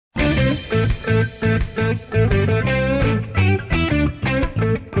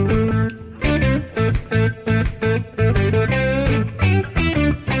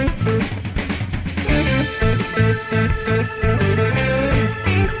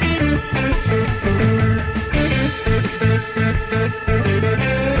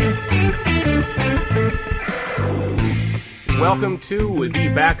welcome to the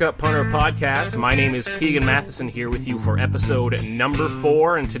Backup Punter Podcast. My name is Keegan Matheson here with you for episode number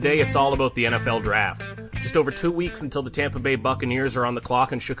 4, and today it's all about the NFL Draft. Just over 2 weeks until the Tampa Bay Buccaneers are on the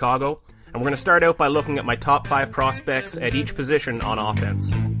clock in Chicago, and we're going to start out by looking at my top 5 prospects at each position on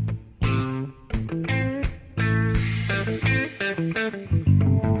offense.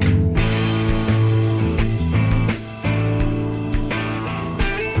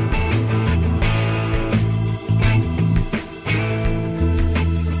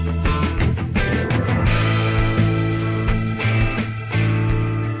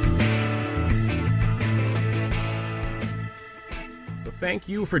 Thank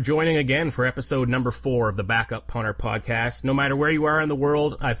you for joining again for episode number 4 of the Backup Punter Podcast. No matter where you are in the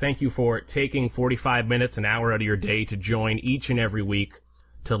world, I thank you for taking 45 minutes, an hour out of your day to join each and every week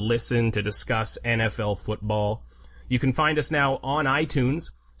to listen, to discuss NFL football. You can find us now on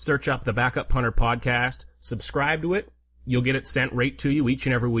iTunes. Search up the Backup Punter Podcast. Subscribe to it. You'll get it sent right to you each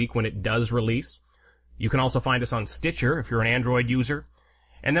and every week when it does release. You can also find us on Stitcher if you're an Android user.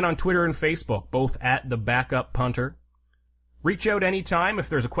 And then on Twitter and Facebook, both at the Backup Punter. Reach out anytime if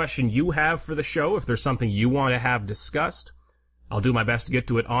there's a question you have for the show, if there's something you want to have discussed. I'll do my best to get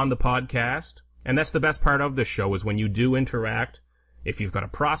to it on the podcast. And that's the best part of this show, is when you do interact. If you've got a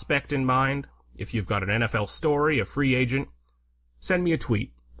prospect in mind, if you've got an NFL story, a free agent, send me a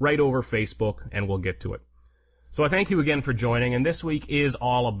tweet right over Facebook and we'll get to it. So I thank you again for joining, and this week is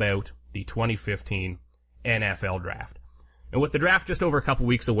all about the 2015 NFL Draft. And with the draft just over a couple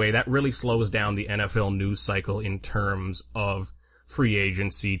weeks away, that really slows down the NFL news cycle in terms of free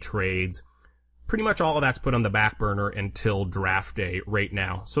agency, trades. Pretty much all of that's put on the back burner until draft day right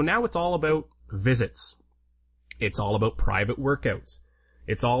now. So now it's all about visits. It's all about private workouts.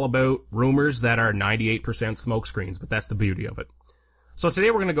 It's all about rumors that are 98% smokescreens, but that's the beauty of it. So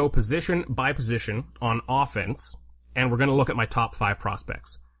today we're going to go position by position on offense, and we're going to look at my top 5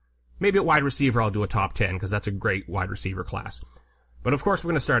 prospects. Maybe at wide receiver I'll do a top 10, because that's a great wide receiver class. But of course we're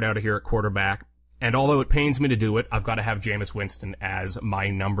going to start out here at quarterback, and although it pains me to do it, I've got to have Jameis Winston as my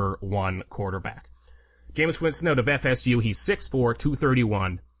number 1 quarterback. Jameis Winston out of FSU, he's 6'4",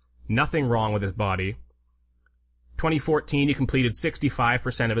 231. Nothing wrong with his body. 2014, he completed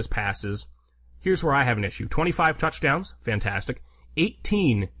 65% of his passes. Here's where I have an issue. 25 touchdowns, fantastic.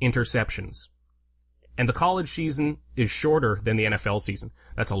 18 interceptions. And the college season is shorter than the NFL season.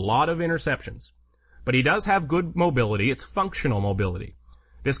 That's a lot of interceptions. But he does have good mobility. It's functional mobility.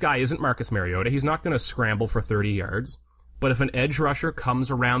 This guy isn't Marcus Mariota. He's not going to scramble for 30 yards. But if an edge rusher comes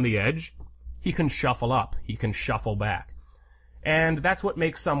around the edge, he can shuffle up. He can shuffle back. And that's what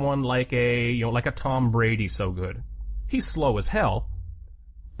makes someone like a Tom Brady so good. He's slow as hell.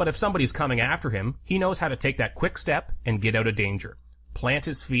 But if somebody's coming after him, he knows how to take that quick step and get out of danger. Plant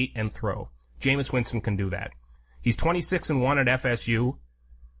his feet and throw. Jameis Winston can do that. He's 26-1 at FSU.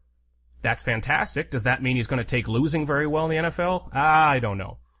 That's fantastic. Does that mean he's going to take losing very well in the NFL? I don't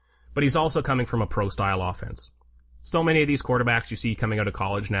know. But he's also coming from a pro-style offense. So many of these quarterbacks you see coming out of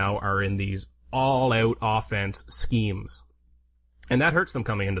college now are in these all-out offense schemes. And that hurts them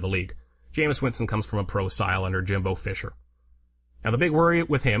coming into the league. Jameis Winston comes from a pro-style under Jimbo Fisher. Now the big worry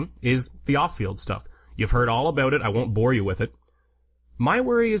with him is the off-field stuff. You've heard all about it. I won't bore you with it. My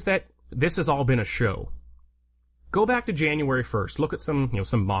worry is that this has all been a show. Go back to January 1st. Look at some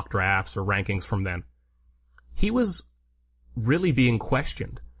mock drafts or rankings from then. He was really being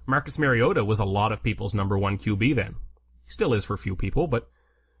questioned. Marcus Mariota was a lot of people's number 1 QB then. He still is for a few people, but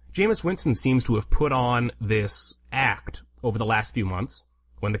Jameis Winston seems to have put on this act over the last few months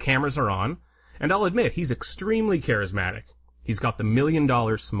when the cameras are on. And I'll admit, he's extremely charismatic. He's got the $1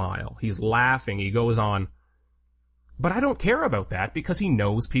 million smile. He's laughing. He goes on. But I don't care about that because he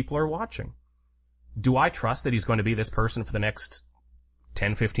knows people are watching. Do I trust that he's going to be this person for the next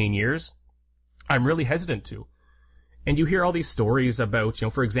 10, 15 years? I'm really hesitant to. And you hear all these stories about,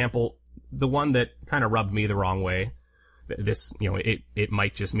 for example, the one that kind of rubbed me the wrong way. This, it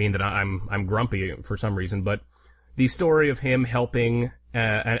might just mean that I'm grumpy for some reason, but the story of him helping,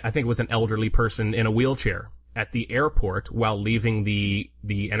 I think it was an elderly person in a wheelchair at the airport while leaving the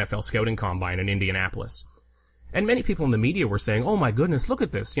NFL scouting combine in Indianapolis. And many people in the media were saying, oh my goodness, look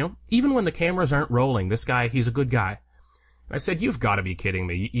at this, even when the cameras aren't rolling, this guy, he's a good guy. And I said, you've got to be kidding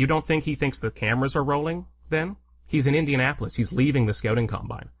me. You don't think he thinks the cameras are rolling then? He's in Indianapolis. He's leaving the scouting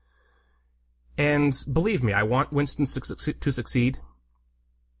combine. And believe me, I want Winston to succeed.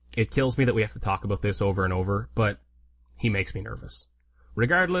 It kills me that we have to talk about this over and over, but he makes me nervous.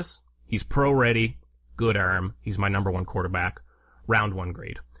 Regardless, he's pro-ready, good arm. He's my number 1 quarterback, round 1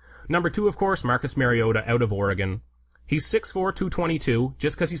 grade. Number 2, of course, Marcus Mariota out of Oregon. He's 6'4", 222.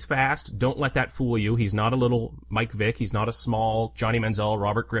 Just because he's fast, don't let that fool you. He's not a little Mike Vick. He's not a small Johnny Manziel,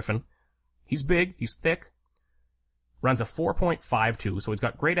 Robert Griffin. He's big. He's thick. Runs a 4.52, so he's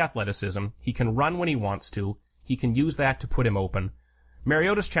got great athleticism. He can run when he wants to. He can use that to put him open.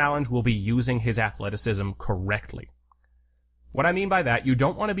 Mariota's challenge will be using his athleticism correctly. What I mean by that, you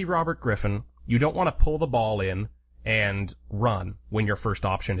don't want to be Robert Griffin. You don't want to pull the ball in and run when your first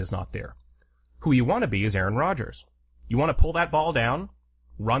option is not there. Who you want to be is Aaron Rodgers. You want to pull that ball down,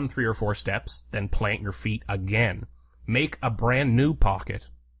 run 3 or 4 steps, then plant your feet again. Make a brand new pocket,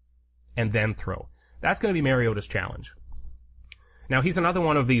 and then throw. That's going to be Mariota's challenge. Now, he's another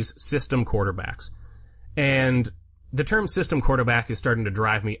one of these system quarterbacks. And the term system quarterback is starting to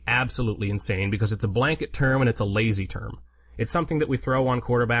drive me absolutely insane because it's a blanket term and it's a lazy term. It's something that we throw on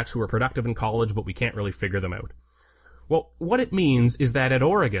quarterbacks who are productive in college, but we can't really figure them out. Well, what it means is that at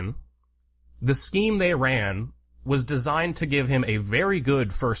Oregon, the scheme they ran was designed to give him a very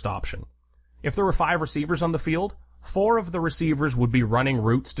good first option. If there were 5 receivers on the field, 4 of the receivers would be running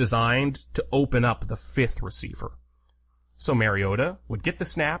routes designed to open up the 5th receiver. So Mariota would get the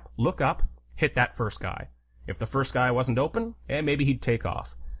snap, look up, hit that first guy. If the first guy wasn't open, maybe he'd take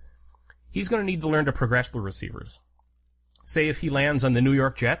off. He's going to need to learn to progress the receivers. Say if he lands on the New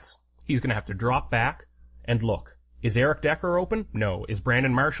York Jets, he's going to have to drop back and look. Is Eric Decker open? No. Is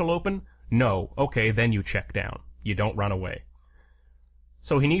Brandon Marshall open? No. Okay, then you check down. You don't run away.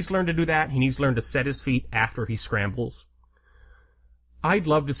 So he needs to learn to do that. He needs to learn to set his feet after he scrambles. I'd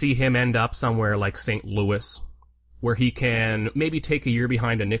love to see him end up somewhere like St. Louis, where he can maybe take a year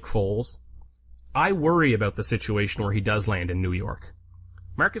behind a Nick Foles. I worry about the situation where he does land in New York.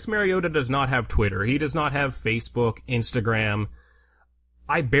 Marcus Mariota does not have Twitter. He does not have Facebook, Instagram.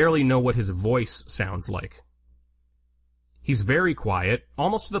 I barely know what his voice sounds like. He's very quiet,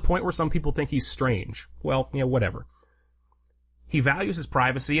 almost to the point where some people think he's strange. Well, whatever. He values his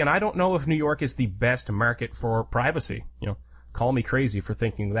privacy, and I don't know if New York is the best market for privacy. Call me crazy for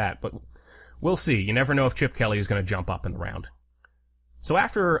thinking that, but we'll see. You never know if Chip Kelly is going to jump up in the round. So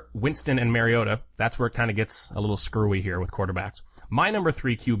after Winston and Mariota, that's where it kind of gets a little screwy here with quarterbacks. My number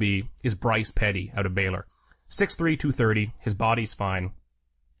 3 QB is Bryce Petty out of Baylor. 6'3", 230. His body's fine.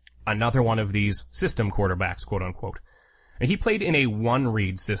 Another one of these system quarterbacks, quote unquote. And he played in a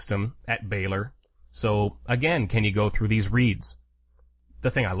 1-read system at Baylor. So, again, can you go through these reads?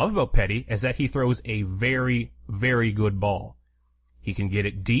 The thing I love about Petty is that he throws a very, very good ball. He can get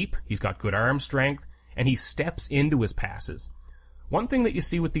it deep, he's got good arm strength, and he steps into his passes. One thing that you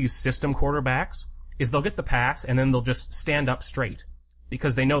see with these system quarterbacks is they'll get the pass and then they'll just stand up straight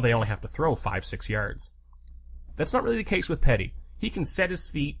because they know they only have to throw 5-6 yards. That's not really the case with Petty. He can set his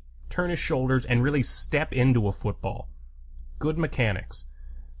feet, turn his shoulders, and really step into a football. Good mechanics.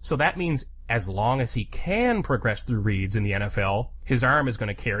 So that means as long as he can progress through reads in the NFL, his arm is going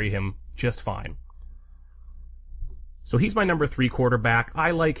to carry him just fine. So he's my number 3 quarterback.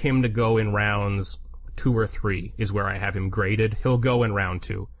 I like him to go in rounds 2 or 3 is where I have him graded. He'll go in round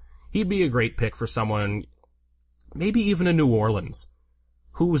 2. He'd be a great pick for someone, maybe even in New Orleans,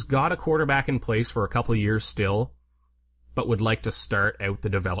 who's got a quarterback in place for a couple of years still, but would like to start out the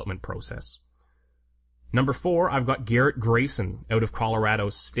development process. Number 4, I've got Garrett Grayson out of Colorado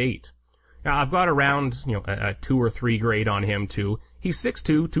State. Now, I've got around, a 2 or 3 grade on him too. He's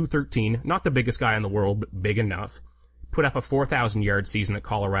 6'2", 213, not the biggest guy in the world, but big enough. Put up a 4,000-yard season at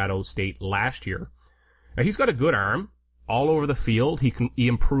Colorado State last year. Now, he's got a good arm all over the field. He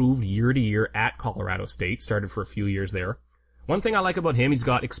improved year to year at Colorado State, started for a few years there. One thing I like about him, he's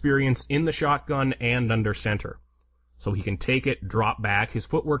got experience in the shotgun and under center. So he can take it, drop back. His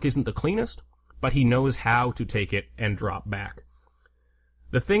footwork isn't the cleanest, but he knows how to take it and drop back.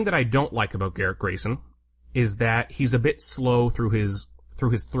 The thing that I don't like about Garrett Grayson is that he's a bit slow through his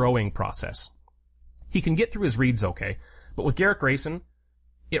throwing process. He can get through his reads okay, but with Garrett Grayson,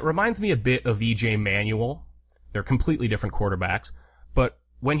 it reminds me a bit of E.J. Manuel. They're completely different quarterbacks, but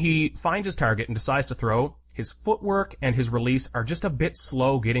when he finds his target and decides to throw, his footwork and his release are just a bit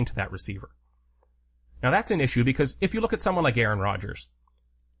slow getting to that receiver. Now that's an issue because if you look at someone like Aaron Rodgers,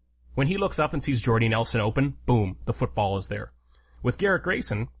 when he looks up and sees Jordy Nelson open, boom, the football is there. With Garrett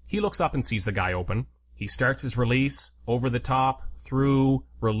Grayson, he looks up and sees the guy open. He starts his release, over the top, through,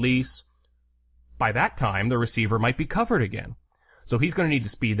 release. By that time, the receiver might be covered again. So he's going to need to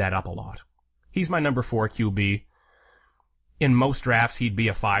speed that up a lot. He's my number 4 QB. In most drafts, he'd be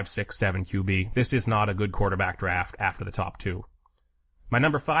a 5, 6, 7 QB. This is not a good quarterback draft after the top 2. My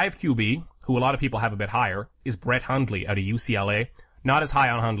number 5 QB, who a lot of people have a bit higher, is Brett Hundley out of UCLA. Not as high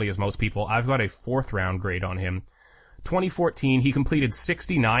on Hundley as most people. I've got a 4th round grade on him. 2014, he completed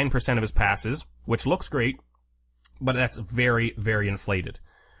 69% of his passes, which looks great. but that's very, very inflated.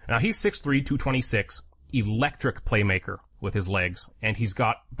 Now, he's 6'3", 226, electric playmaker with his legs, and he's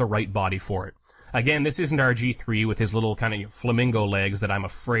got the right body for it. Again, this isn't RG3 with his little kind of flamingo legs that I'm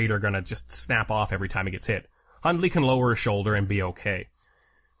afraid are going to just snap off every time he gets hit. Hundley can lower his shoulder and be okay.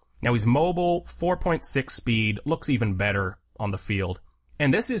 Now, he's mobile, 4.6 speed, looks even better on the field.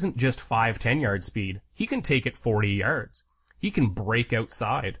 And this isn't just 5-10 yard speed. He can take it 40 yards. He can break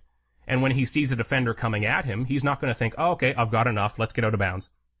outside. And when he sees a defender coming at him, he's not going to think, oh, okay, I've got enough, let's get out of bounds.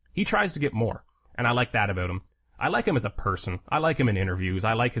 He tries to get more. And I like that about him. I like him as a person. I like him in interviews.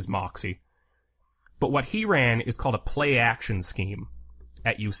 I like his moxie. But what he ran is called a play-action scheme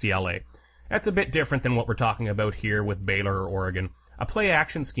at UCLA. That's a bit different than what we're talking about here with Baylor or Oregon. A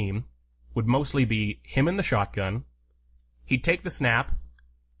play-action scheme would mostly be him in the shotgun. He'd take the snap,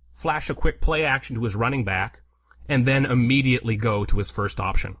 flash a quick play action to his running back, and then immediately go to his first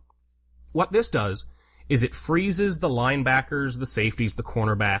option. What this does is it freezes the linebackers, the safeties, the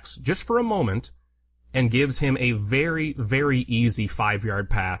cornerbacks just for a moment and gives him a very, very easy 5-yard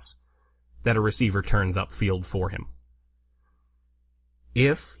pass that a receiver turns upfield for him.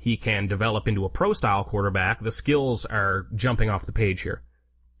 If he can develop into a pro-style quarterback, the skills are jumping off the page here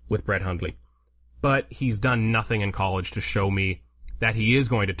with Brett Hundley. But he's done nothing in college to show me that he is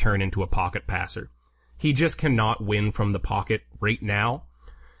going to turn into a pocket passer. He just cannot win from the pocket right now.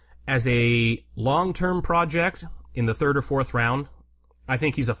 As a long-term project in the 3rd or 4th round, I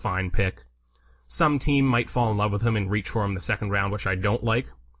think he's a fine pick. Some team might fall in love with him and reach for him the 2nd round, which I don't like.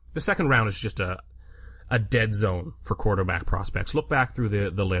 The 2nd round is just a dead zone for quarterback prospects. Look back through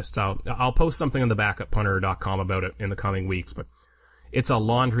the list. I'll post something on the backuppunter.com about it in the coming weeks, but it's a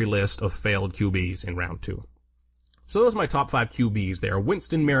laundry list of failed QBs in round 2. So those are my top 5 QBs there.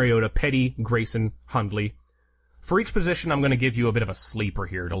 Winston, Mariota, Petty, Grayson, Hundley. For each position, I'm going to give you a bit of a sleeper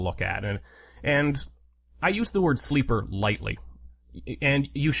here to look at. And I use the word sleeper lightly. And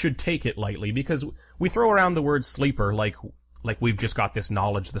you should take it lightly, because we throw around the word sleeper like we've just got this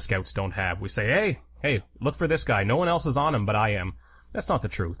knowledge the scouts don't have. We say, hey, look for this guy. No one else is on him, but I am. That's not the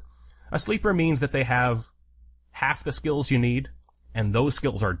truth. A sleeper means that they have half the skills you need, and those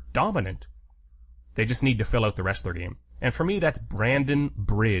skills are dominant. They just need to fill out the rest of their game. And for me, that's Brandon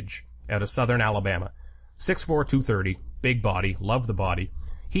Bridge out of Southern Alabama. 6'4", 230, big body, love the body.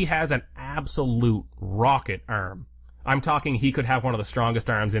 He has an absolute rocket arm. I'm talking he could have one of the strongest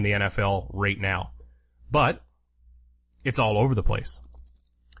arms in the NFL right now. But it's all over the place.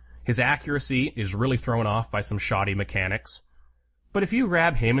 His accuracy is really thrown off by some shoddy mechanics. But if you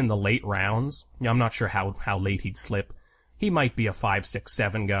grab him in the late rounds, I'm not sure how late he'd slip. He might be a 5, 6,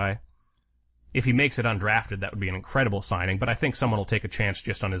 7 guy. If he makes it undrafted, that would be an incredible signing, but I think someone will take a chance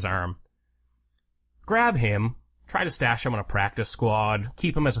just on his arm. Grab him, try to stash him on a practice squad,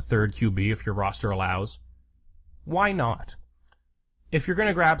 keep him as a 3rd QB if your roster allows. Why not? If you're going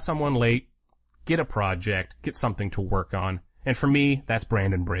to grab someone late, get a project, get something to work on. And for me, that's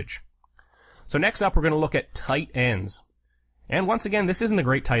Brandon Bridge. So next up, we're going to look at tight ends. And once again, this isn't a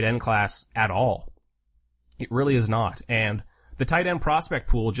great tight end class at all. It really is not. And the tight end prospect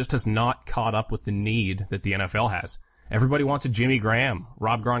pool just has not caught up with the need that the NFL has. Everybody wants a Jimmy Graham,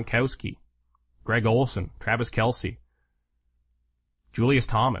 Rob Gronkowski, Greg Olsen, Travis Kelce, Julius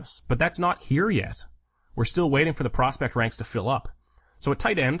Thomas. But that's not here yet. We're still waiting for the prospect ranks to fill up. So at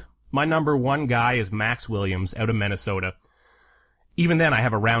tight end, my number 1 guy is Max Williams out of Minnesota. Even then, I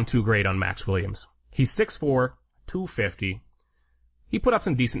have a round 2 grade on Max Williams. He's 6'4", 250. He put up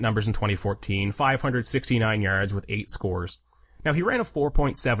some decent numbers in 2014, 569 yards with 8 scores. Now, he ran a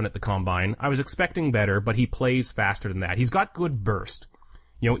 4.7 at the combine. I was expecting better, but he plays faster than that. He's got good burst.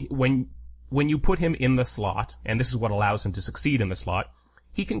 You know, when you put him in the slot, and this is what allows him to succeed in the slot,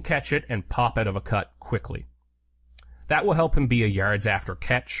 he can catch it and pop out of a cut quickly. That will help him be a yards after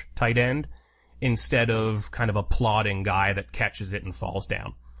catch tight end instead of kind of a plodding guy that catches it and falls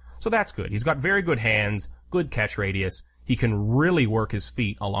down. So that's good. He's got very good hands, good catch radius. He can really work his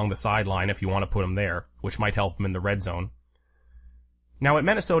feet along the sideline if you want to put him there, which might help him in the red zone. Now at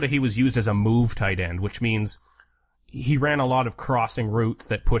Minnesota, he was used as a move tight end, which means he ran a lot of crossing routes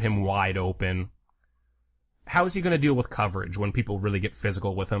that put him wide open. How is he going to deal with coverage when people really get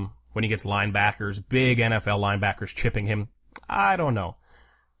physical with him? When he gets linebackers, big NFL linebackers chipping him? I don't know.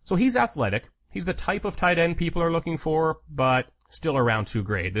 So he's athletic. He's the type of tight end people are looking for, but still around 2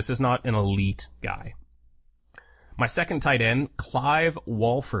 grade. This is not an elite guy. My second tight end, Clive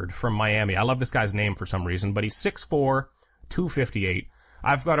Walford from Miami. I love this guy's name for some reason, but he's 6'4", 258.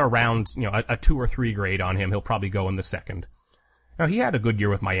 I've got around, a 2 or 3 grade on him. He'll probably go in the 2nd. Now, he had a good year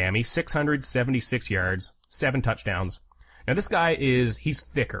with Miami, 676 yards, 7 touchdowns. Now, this guy he's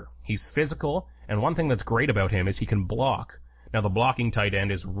thicker. He's physical, And one thing that's great about him is he can block. Now, the blocking tight end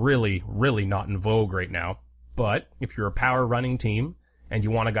is really, really not in vogue right now. But if you're a power running team and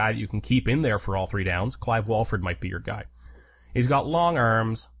you want a guy that you can keep in there for all 3 downs, Clive Walford might be your guy. He's got long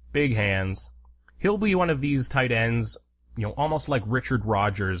arms, big hands. He'll be one of these tight ends, almost like Richard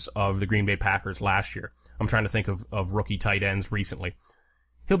Rodgers of the Green Bay Packers last year. I'm trying to think of rookie tight ends recently.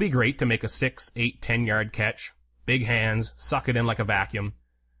 He'll be great to make a 6, 8, 10-yard catch. Big hands, suck it in like a vacuum.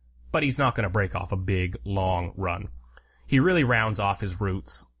 But he's not going to break off a big, long run. He really rounds off his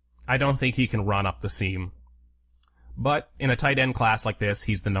routes. I don't think he can run up the seam. But in a tight end class like this,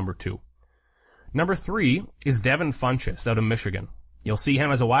 he's the number 2. Number 3 is Devin Funchess out of Michigan. You'll see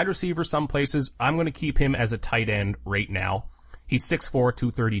him as a wide receiver some places. I'm going to keep him as a tight end right now. He's 6'4",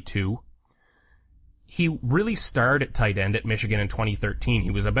 232. He really starred at tight end at Michigan in 2013.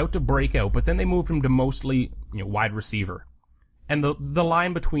 He was about to break out, but then they moved him to mostly wide receiver. And the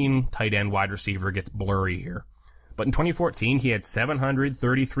line between tight end wide receiver gets blurry here. But in 2014, he had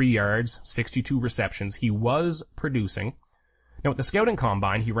 733 yards, 62 receptions. He was producing. Now, at the scouting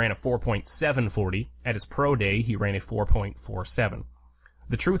combine, he ran a 4.740. At his pro day, he ran a 4.47.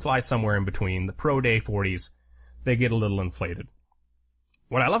 The truth lies somewhere in between. The pro day 40s, they get a little inflated.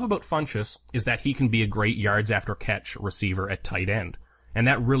 What I love about Funchess is that he can be a great yards after catch receiver at tight end. And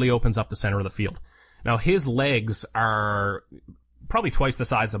that really opens up the center of the field. Now, his legs are probably twice the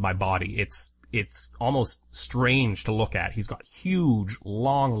size of my body. It's almost strange to look at. He's got huge,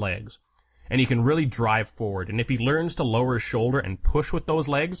 long legs. And he can really drive forward. And if he learns to lower his shoulder and push with those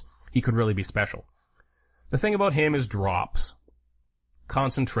legs, he could really be special. The thing about him is drops,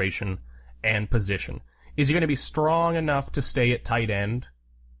 concentration, and position. Is he going to be strong enough to stay at tight end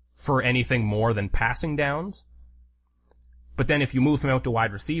for anything more than passing downs? But then if you move him out to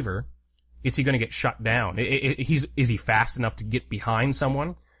wide receiver, is he going to get shut down? Is he fast enough to get behind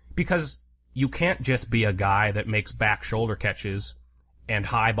someone? Because you can't just be a guy that makes back shoulder catches and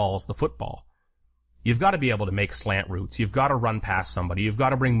high balls the football. You've got to be able to make slant routes. You've got to run past somebody. You've got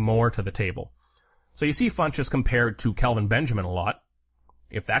to bring more to the table. So you see Funchess compared to Kelvin Benjamin a lot.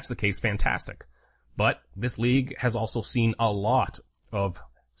 If that's the case, fantastic. But this league has also seen a lot of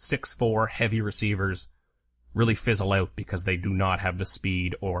 6'4" heavy receivers really fizzle out because they do not have the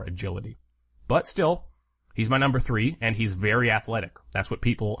speed or agility. But still, he's my number 3, and he's very athletic. That's what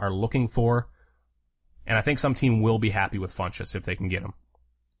people are looking for. And I think some team will be happy with Funchess if they can get him.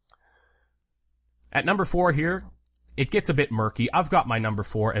 At number 4 here, it gets a bit murky. I've got my number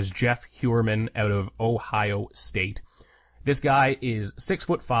 4 as Jeff Heuerman out of Ohio State. This guy is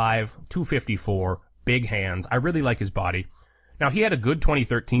 6'5", 254, big hands. I really like his body. Now, he had a good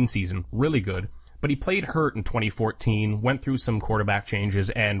 2013 season, really good, but he played hurt in 2014, went through some quarterback changes,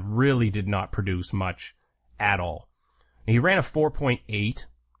 and really did not produce much at all. He ran a 4.8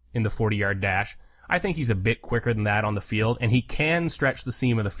 in the 40-yard dash. I think he's a bit quicker than that on the field, and he can stretch the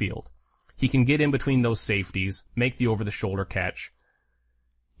seam of the field. He can get in between those safeties, make the over-the-shoulder catch.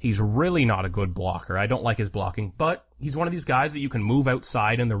 He's really not a good blocker. I don't like his blocking, but he's one of these guys that you can move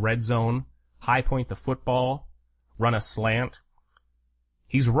outside in the red zone, high point the football, run a slant.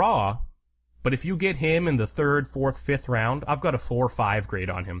 He's raw, but if you get him in the 3rd, 4th, 5th round, I've got a 4-5 grade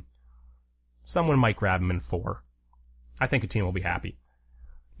on him. Someone might grab him in 4. I think a team will be happy.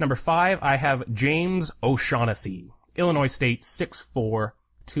 Number 5, I have James O'Shaughnessy, Illinois State, 6'4",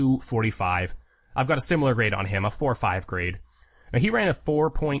 245. I've got a similar grade on him, a 4-5 grade. Now, he ran a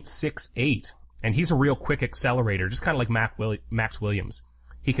 4.68, and he's a real quick accelerator, just kind of like Max Williams.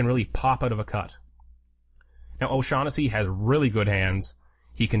 He can really pop out of a cut. Now, O'Shaughnessy has really good hands.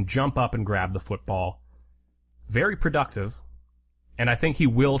 He can jump up and grab the football. Very productive, and I think he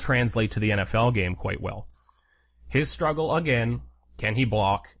will translate to the NFL game quite well. His struggle, again, can he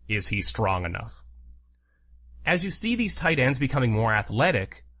block? Is he strong enough? As you see these tight ends becoming more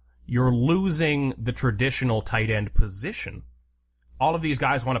athletic, you're losing the traditional tight end position. All of these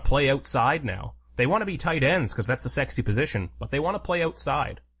guys want to play outside now. They want to be tight ends because that's the sexy position, but they want to play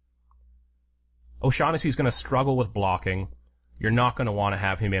outside. O'Shaughnessy's going to struggle with blocking. You're not going to want to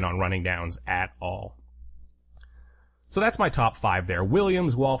have him in on running downs at all. So that's my top 5 there.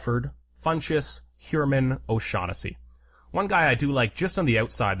 Williams, Walford, Funchess, Heuerman, O'Shaughnessy. One guy I do like just on the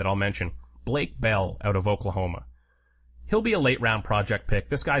outside that I'll mention, Blake Bell out of Oklahoma. He'll be a late-round project pick.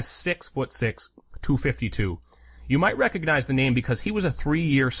 This guy's 6'6", 252. You might recognize the name because he was a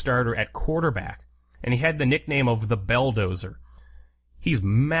 3-year starter at quarterback, and he had the nickname of the Belldozer. He's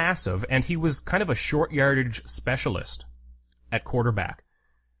massive, and he was kind of a short yardage specialist at quarterback.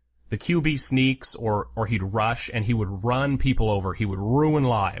 The QB sneaks, or he'd rush, and he would run people over. He would ruin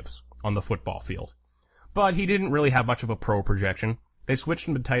lives on the football field. But he didn't really have much of a pro projection. They switched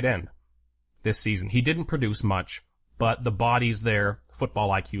him to tight end. this season. He didn't produce much, but the body's there, football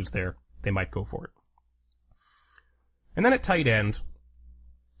IQ's there. They might go for it. And then at tight end,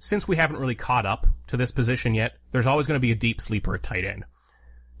 since we haven't really caught up to this position yet, there's always going to be a deep sleeper at tight end.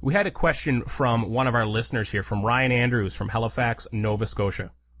 We had a question from one of our listeners here, from Ryan Andrews from Halifax, Nova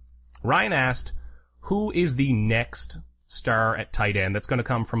Scotia. Ryan asked, who is the next star at tight end that's going to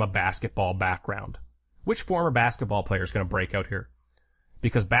come from a basketball background? Which former basketball player is going to break out here?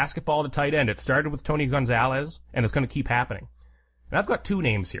 Because basketball to tight end, it started with Tony Gonzalez, and it's going to keep happening. And I've got two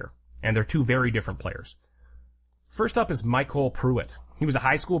names here, and they're two very different players. First up is Michael Pruitt. He was a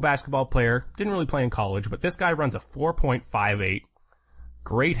high school basketball player, didn't really play in college, but this guy runs a 4.58.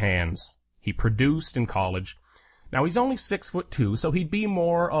 Great hands. He produced in college. Now he's only 6'2", so he'd be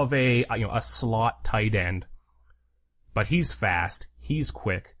more of a slot tight end. But he's fast. He's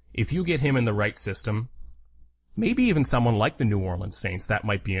quick. If you get him in the right system, maybe even someone like the New Orleans Saints, that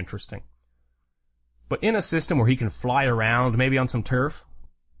might be interesting. But in a system where he can fly around, maybe on some turf,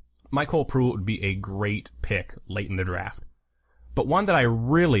 Michael Pruitt would be a great pick late in the draft. But one that I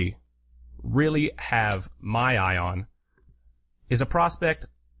really, really have my eye on is a prospect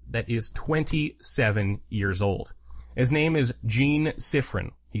that is 27 years old. His name is Gene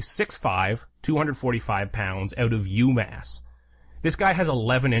Sifrin. He's 6'5", 245 pounds, out of UMass. This guy has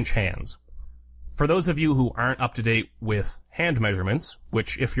 11-inch hands. For those of you who aren't up to date with hand measurements,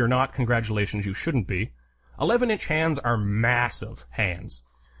 which if you're not, congratulations, you shouldn't be, 11-inch hands are massive hands.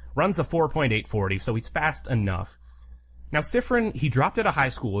 Runs a 4.840, so he's fast enough. Now, Sifrin, he dropped out of high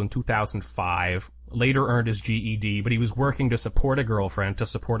school in 2005, later earned his GED, but he was working to support a girlfriend, to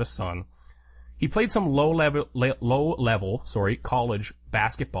support a son. He played some low-level college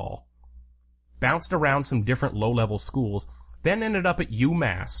basketball, bounced around some different low-level schools, then ended up at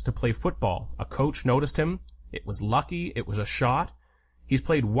UMass to play football. A coach noticed him. It was lucky. It was a shot. He's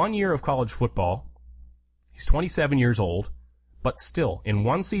played 1 year of college football. He's 27 years old, but still, in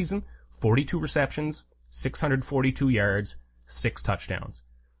one season, 42 receptions, 642 yards, 6 touchdowns.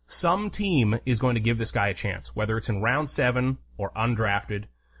 Some team is going to give this guy a chance, whether it's in round 7 or undrafted.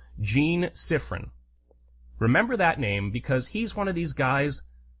 Gene Sifrin. Remember that name because he's one of these guys,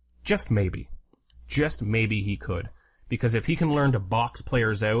 just maybe he could. Because if he can learn to box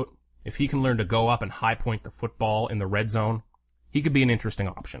players out, if he can learn to go up and high point the football in the red zone, he could be an interesting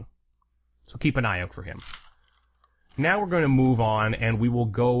option. So keep an eye out for him. Now we're going to move on and we will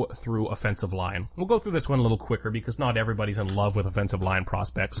go through offensive line. We'll go through this one a little quicker because not everybody's in love with offensive line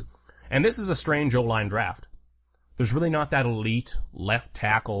prospects. And this is a strange O-line draft. There's really not that elite left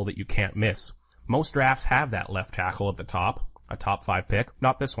tackle that you can't miss. Most drafts have that left tackle at the top, a top 5 pick.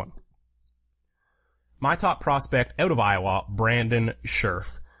 Not this one. My top prospect out of Iowa, Brandon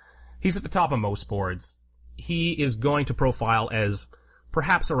Scherf. He's at the top of most boards. He is going to profile as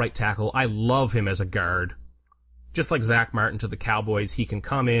perhaps a right tackle. I love him as a guard. Just like Zach Martin to the Cowboys, he can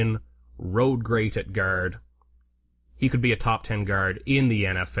come in, road great at guard. He could be a top 10 guard in the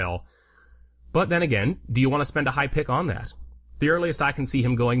NFL. But then again, do you want to spend a high pick on that? The earliest I can see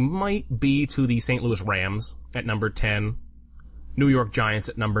him going might be to the St. Louis Rams at number 10. New York Giants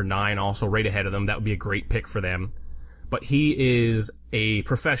at number 9, also right ahead of them. That would be a great pick for them. But he is a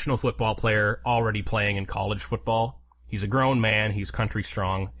professional football player already playing in college football. He's a grown man. He's country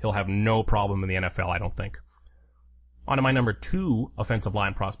strong. He'll have no problem in the NFL, I don't think. On to my number 2 offensive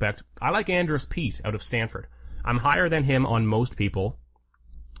line prospect. I like Andrus Peat out of Stanford. I'm higher than him on most people.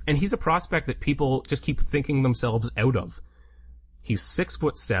 And he's a prospect that people just keep thinking themselves out of. He's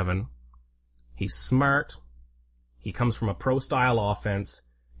 6'7". He's smart. He comes from a pro-style offense,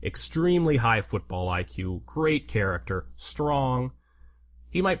 extremely high football IQ, great character, strong.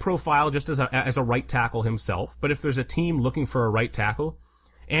 He might profile just as a right tackle himself, but if there's a team looking for a right tackle,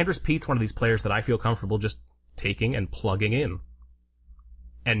 Andrus Peat's one of these players that I feel comfortable just taking and plugging in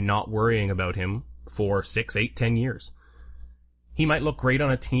and not worrying about him for 6, 8, 10 years. He might look great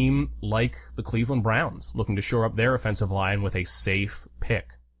on a team like the Cleveland Browns, looking to shore up their offensive line with a safe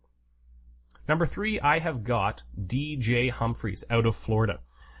pick. Number 3, I have got DJ Humphries out of Florida.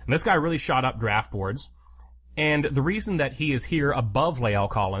 And this guy really shot up draft boards. And the reason that he is here above Lael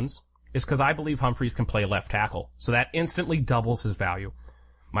Collins is because I believe Humphries can play left tackle. So that instantly doubles his value.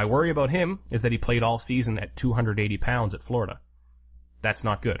 My worry about him is that he played all season at 280 pounds at Florida. That's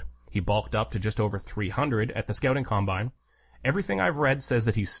not good. He bulked up to just over 300 at the scouting combine. Everything I've read says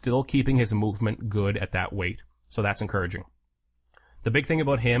that he's still keeping his movement good at that weight. So that's encouraging. The big thing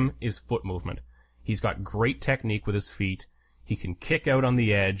about him is foot movement. He's got great technique with his feet. He can kick out on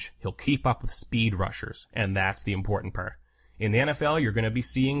the edge. He'll keep up with speed rushers, and that's the important part. In the NFL, you're going to be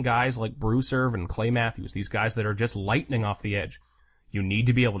seeing guys like Bruce Irvin, Clay Matthews, these guys that are just lightning off the edge. You need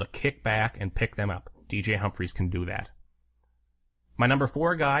to be able to kick back and pick them up. DJ Humphries can do that. My number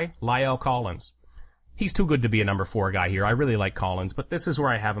 4 guy, La'el Collins. He's too good to be a number 4 guy here. I really like Collins, but this is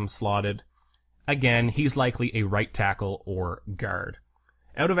where I have him slotted. Again, he's likely a right tackle or guard.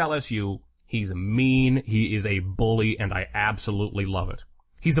 Out of LSU, he's mean, he is a bully, and I absolutely love it.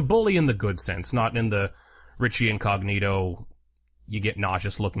 He's a bully in the good sense, not in the Richie Incognito, you get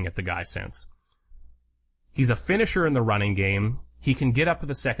nauseous looking at the guy sense. He's a finisher in the running game. He can get up to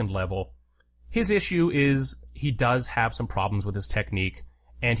the second level. His issue is he does have some problems with his technique,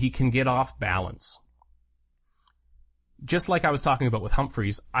 and he can get off balance. Just like I was talking about with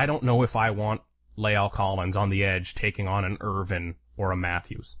Humphries, I don't know if I want La'el Collins on the edge taking on an Irvin or a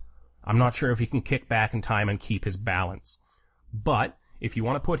Matthews. I'm not sure if he can kick back in time and keep his balance. But if you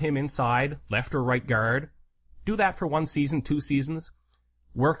want to put him inside, left or right guard, do that for 1 season, 2 seasons,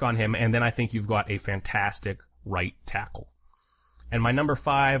 work on him, and then I think you've got a fantastic right tackle. And my number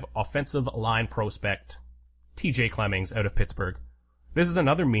 5 offensive line prospect, TJ Clemmings out of Pittsburgh. This is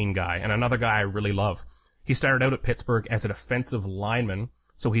another mean guy and another guy I really love. He started out at Pittsburgh as an offensive lineman,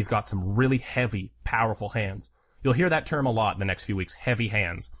 so he's got some really heavy, powerful hands. You'll hear that term a lot in the next few weeks, heavy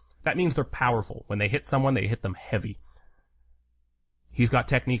hands. That means they're powerful. When they hit someone, they hit them heavy. He's got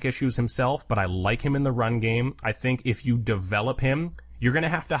technique issues himself, but I like him in the run game. I think if you develop him, you're going to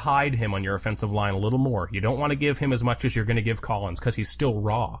have to hide him on your offensive line a little more. You don't want to give him as much as you're going to give Collins, because he's still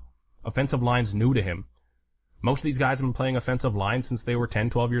raw. Offensive line's new to him. Most of these guys have been playing offensive line since they were 10,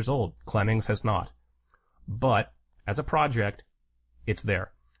 12 years old. Clemmings has not. But, as a project, it's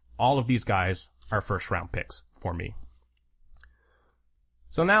there. All of these guys are first-round picks for me.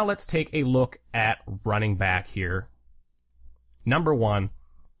 So now let's take a look at running back here. Number 1,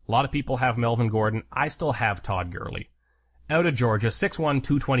 a lot of people have Melvin Gordon. I still have Todd Gurley. Out of Georgia, 6'1",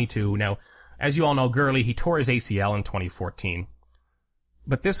 222. Now, as you all know, Gurley, he tore his ACL in 2014.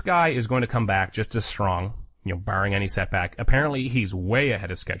 But this guy is going to come back just as strong, barring any setback. Apparently, he's way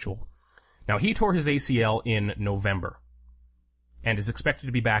ahead of schedule. Now, he tore his ACL in November and is expected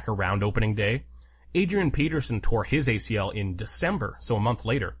to be back around opening day. Adrian Peterson tore his ACL in December, so a month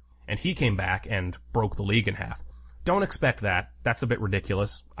later, and he came back and broke the league in half. Don't expect that. That's a bit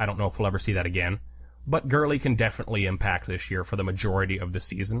ridiculous. I don't know if we'll ever see that again. But Gurley can definitely impact this year for the majority of the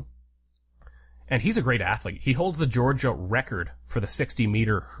season. And he's a great athlete. He holds the Georgia record for the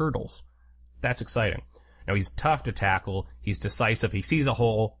 60-meter hurdles. That's exciting. Now, he's tough to tackle. He's decisive. He sees a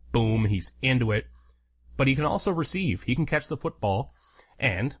hole. Boom. He's into it. But he can also receive. He can catch the football.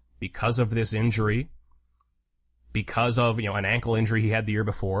 And because of this injury, because of, an ankle injury he had the year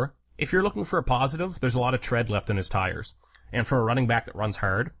before, if you're looking for a positive, there's a lot of tread left in his tires. And for a running back that runs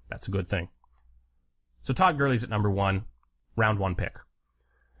hard, that's a good thing. So Todd Gurley's at number 1, round 1 pick.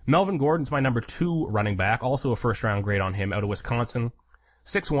 Melvin Gordon's my number 2 running back, also a first-round grade on him, out of Wisconsin.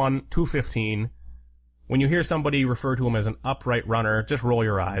 6'1", 215. When you hear somebody refer to him as an upright runner, just roll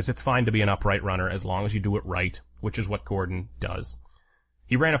your eyes. It's fine to be an upright runner as long as you do it right, which is what Gordon does.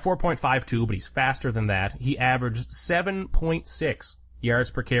 He ran a 4.52, but he's faster than that. He averaged 7.6 yards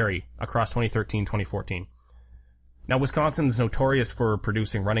per carry across 2013-2014. Now, Wisconsin's notorious for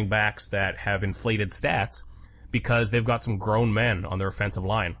producing running backs that have inflated stats because they've got some grown men on their offensive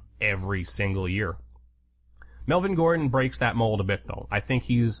line every single year. Melvin Gordon breaks that mold a bit, though. I think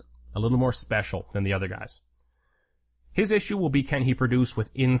he's a little more special than the other guys. His issue will be, can he produce with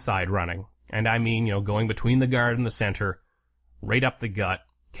inside running? And I mean, going between the guard and the center, right up the gut.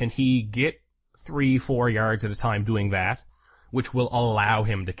 Can he get 3-4 yards at a time doing that, which will allow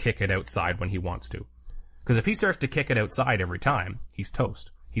him to kick it outside when he wants to? Because if he starts to kick it outside every time, he's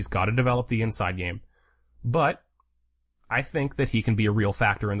toast. He's got to develop the inside game. But I think that he can be a real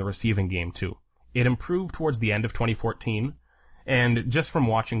factor in the receiving game, too. It improved towards the end of 2014, and just from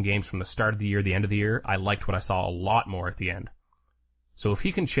watching games from the start of the year, the end of the year, I liked what I saw a lot more at the end. So if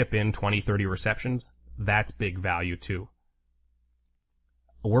he can chip in 20-30 receptions, that's big value, too.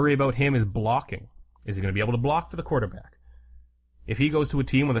 A worry about him is blocking. Is he going to be able to block for the quarterback? If he goes to a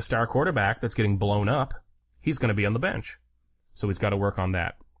team with a star quarterback that's getting blown up, he's going to be on the bench. So he's got to work on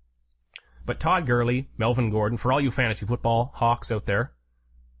that. But Todd Gurley, Melvin Gordon, for all you fantasy football hawks out there,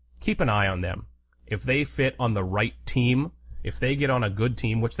 keep an eye on them. If they fit on the right team, if they get on a good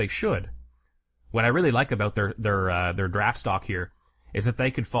team, which they should, what I really like about their draft stock here is that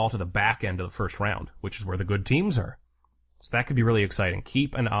they could fall to the back end of the first round, which is where the good teams are. So that could be really exciting.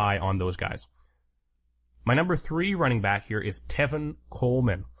 Keep an eye on those guys. My number 3 running back here is Tevin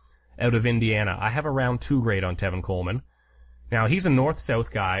Coleman out of Indiana. I have a round 2 grade on Tevin Coleman. Now, he's a north-south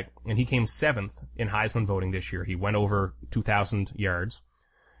guy, and he came 7th in Heisman voting this year. He went over 2,000 yards.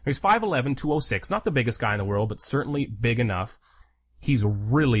 He's 5'11", 206, not the biggest guy in the world, but certainly big enough. He's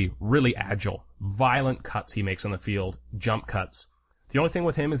really, really agile. Violent cuts he makes on the field. Jump cuts. The only thing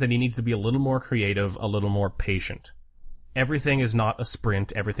with him is that he needs to be a little more creative, a little more patient. Everything is not a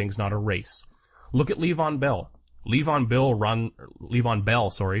sprint. Everything's not a race. Look at Le'Veon Bell. Le'Veon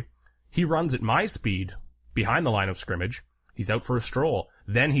Bell, he runs at my speed behind the line of scrimmage. He's out for a stroll.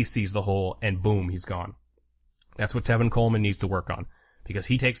 Then he sees the hole, and boom, he's gone. That's what Tevin Coleman needs to work on, because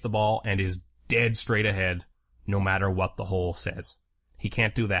he takes the ball and is dead straight ahead no matter what the hole says. He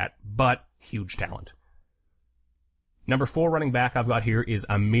can't do that, but huge talent. Number 4 running back I've got here is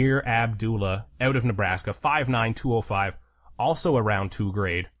Amir Abdullah out of Nebraska, 5'9", 205, also a round 2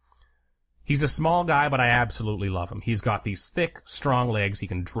 grade. He's a small guy, but I absolutely love him. He's got these thick, strong legs. He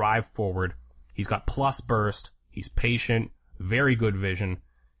can drive forward. He's got plus burst. He's patient, very good vision,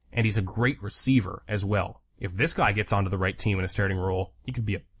 and he's a great receiver as well. If this guy gets onto the right team in a starting role, he could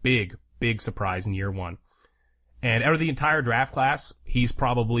be a big, big surprise in year 1. And out of the entire draft class, he's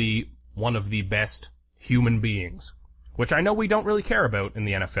probably one of the best human beings, which I know we don't really care about in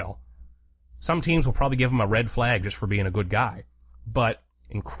the NFL. Some teams will probably give him a red flag just for being a good guy, but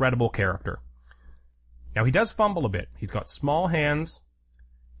incredible character. Now, he does fumble a bit. He's got small hands,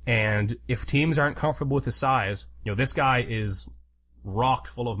 and if teams aren't comfortable with his size, this guy is rocked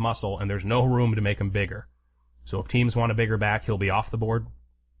full of muscle, and there's no room to make him bigger. So if teams want a bigger back, he'll be off the board.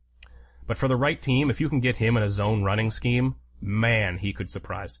 But for the right team, if you can get him in a zone running scheme, man, he could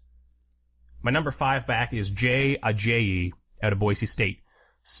surprise. My number 5 back is Jay Ajayi out of Boise State.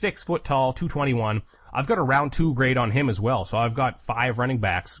 6 foot tall, 221. I've got a round 2 grade on him as well, so I've got 5 running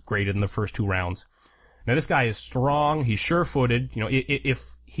backs graded in the first 2 rounds. Now, this guy is strong. He's sure-footed. If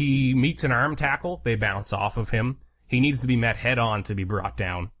he meets an arm tackle, they bounce off of him. He needs to be met head-on to be brought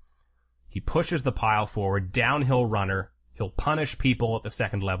down. He pushes the pile forward, downhill runner. He'll punish people at the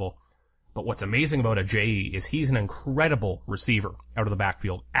second level. But what's amazing about Ajayi is he's an incredible receiver out of the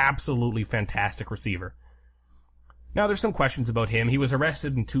backfield. Absolutely fantastic receiver. Now, there's some questions about him. He was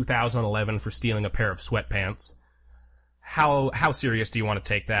arrested in 2011 for stealing a pair of sweatpants. How serious do you want to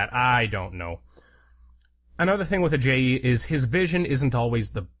take that? I don't know. Another thing with Ajayi is his vision isn't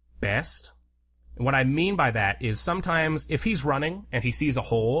always the best. What I mean by that is sometimes if he's running and he sees a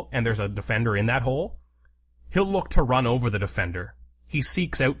hole and there's a defender in that hole, he'll look to run over the defender. He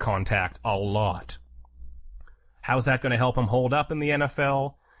seeks out contact a lot. How's that going to help him hold up in the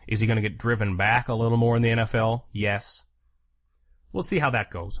NFL? Is he going to get driven back a little more in the NFL? Yes. We'll see how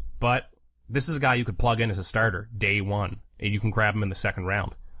that goes. But this is a guy you could plug in as a starter day 1, and you can grab him in the second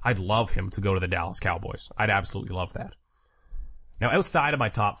round. I'd love him to go to the Dallas Cowboys. I'd absolutely love that. Now, outside of my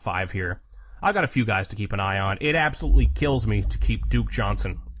top 5 here, I've got a few guys to keep an eye on. It absolutely kills me to keep Duke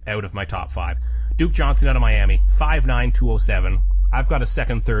Johnson out of my top 5. Duke Johnson out of Miami, 5'9", 207. I've got a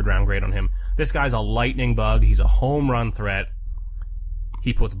second, third round grade on him. This guy's a lightning bug. He's a home run threat.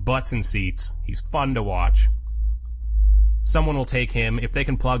 He puts butts in seats. He's fun to watch. Someone will take him. If they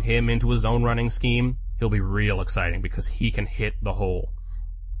can plug him into a zone running scheme, he'll be real exciting because he can hit the hole.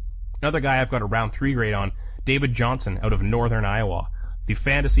 Another guy I've got a round 3 grade on, David Johnson out of Northern Iowa, the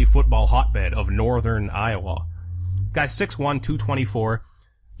fantasy football hotbed of Northern Iowa. Guy's 6'1", 224,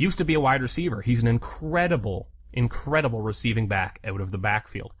 used to be a wide receiver. He's an incredible receiving back out of the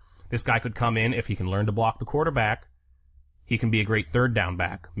backfield. This guy could come in if he can learn to block the quarterback. He can be a great third down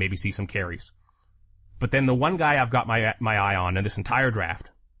back, maybe see some carries. But then the one guy I've got my eye on in this entire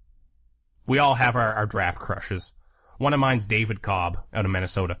draft, we all have our draft crushes. One of mine's David Cobb out of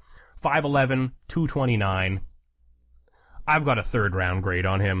Minnesota. 5'11", 229. I've got a third round grade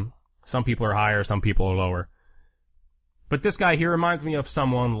on him. Some people are higher, some people are lower. But this guy here reminds me of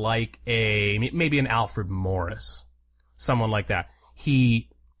someone like maybe an Alfred Morris. Someone like that. He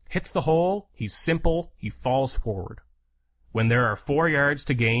hits the hole, he's simple, he falls forward. When there are 4 yards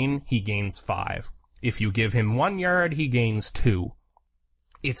to gain, he gains 5. If you give him 1 yard, he gains 2.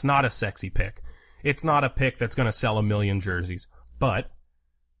 It's not a sexy pick. It's not a pick that's going to sell 1 million jerseys. But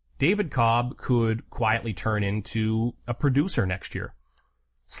David Cobb could quietly turn into a producer next year.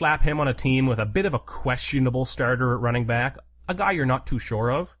 Slap him on a team with a bit of a questionable starter at running back, a guy you're not too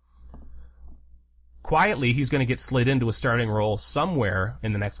sure of. Quietly, he's going to get slid into a starting role somewhere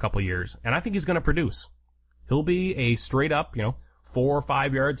in the next couple of years, and I think he's going to produce. He'll be a straight up, 4 or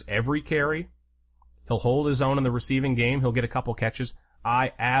 5 yards every carry. He'll hold his own in the receiving game. He'll get a couple catches.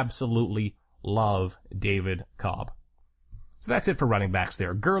 I absolutely love David Cobb. So that's it for running backs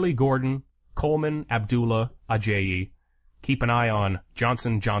there. Gurley, Gordon, Coleman, Abdullah, Ajayi. Keep an eye on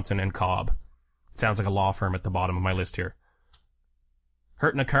Johnson, Johnson, and Cobb. Sounds like a law firm at the bottom of my list here.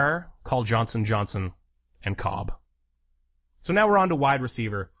 Hurt in a car? Call Johnson, Johnson, and Cobb. So now we're on to wide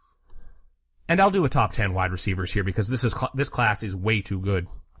receiver. And I'll do a top 10 wide receivers here because this class is way too good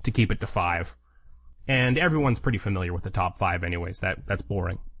to keep it to 5. And everyone's pretty familiar with the top 5 anyways. That's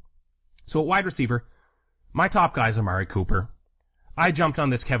boring. So at wide receiver, my top guy is Amari Cooper. I jumped on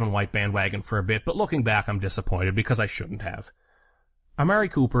this Kevin White bandwagon for a bit, but looking back, I'm disappointed because I shouldn't have. Amari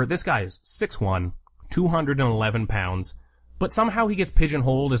Cooper, this guy is 6'1", 211 pounds, but somehow he gets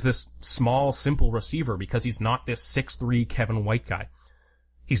pigeonholed as this small, simple receiver because he's not this 6'3" Kevin White guy.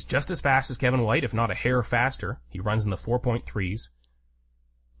 He's just as fast as Kevin White, if not a hair faster. He runs in the 4.3s.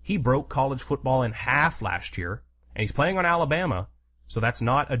 He broke college football in half last year, and he's playing on Alabama, so that's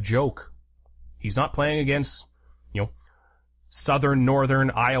not a joke. He's not playing against, Southern, Northern,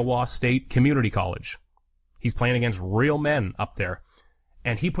 Iowa State Community College. He's playing against real men up there.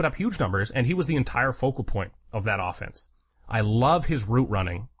 And he put up huge numbers, and he was the entire focal point of that offense. I love his route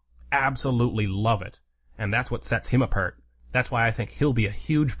running. Absolutely love it. And that's what sets him apart. That's why I think he'll be a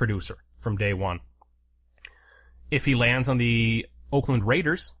huge producer from day one. If he lands on the Oakland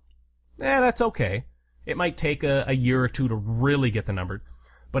Raiders, that's okay. It might take a year or two to really get the number.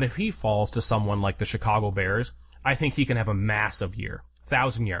 But if he falls to someone like the Chicago Bears, I think he can have a massive year.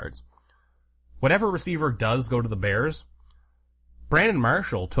 1,000 yards. Whatever receiver does go to the Bears, Brandon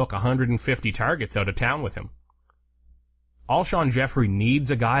Marshall took 150 targets out of town with him. Alshon Jeffrey needs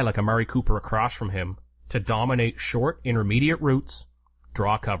a guy like Amari Cooper across from him to dominate short, intermediate routes,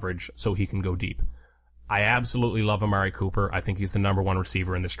 draw coverage, so he can go deep. I absolutely love Amari Cooper. I think he's the number 1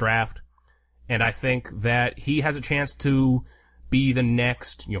 receiver in this draft. And I think that he has a chance to be the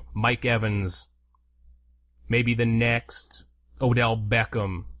next, Mike Evans, maybe the next Odell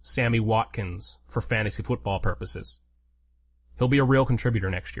Beckham, Sammy Watkins, for fantasy football purposes. He'll be a real contributor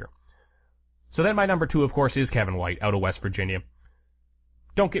next year. So then my number 2, of course, is Kevin White out of West Virginia.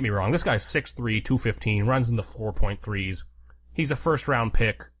 Don't get me wrong, this guy's 6'3", 215, runs in the 4.3s. He's a first-round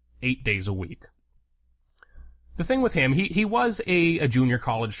pick 8 days a week. The thing with him, he was a junior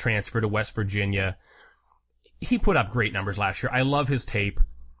college transfer to West Virginia. He put up great numbers last year. I love his tape,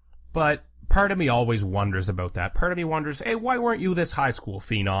 but part of me always wonders about that. Part of me wonders, hey, why weren't you this high school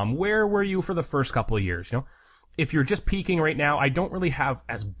phenom? Where were you for the first couple of years, If you're just peaking right now, I don't really have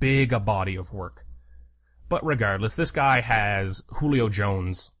as big a body of work. But regardless, this guy has Julio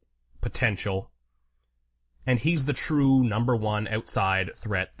Jones potential, and he's the true number 1 outside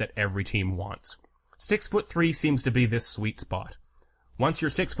threat that every team wants. 6'3" seems to be this sweet spot. Once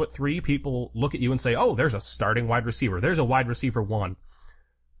you're 6'3", people look at you and say, oh, there's a starting wide receiver. There's a wide receiver 1.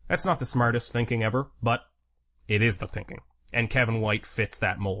 That's not the smartest thinking ever, but it is the thinking. And Kevin White fits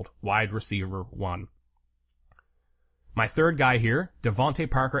that mold. Wide receiver 1. My third guy here, Devontae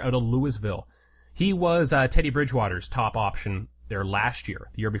Parker out of Louisville. He was Teddy Bridgewater's top option there last year,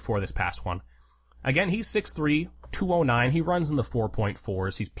 the year before this past one. Again, he's 6'3", 209. He runs in the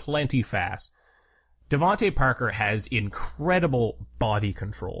 4.4s. He's plenty fast. Devontae Parker has incredible body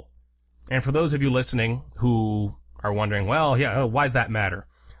control. And for those of you listening who are wondering, well, yeah, why does that matter?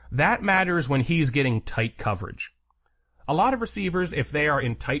 That matters when he's getting tight coverage. A lot of receivers, if they are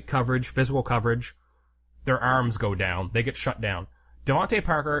in tight coverage, physical coverage, their arms go down. They get shut down. Devontae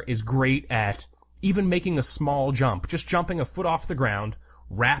Parker is great at even making a small jump, just jumping a foot off the ground,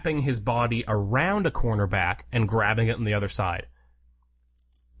 wrapping his body around a cornerback, and grabbing it on the other side.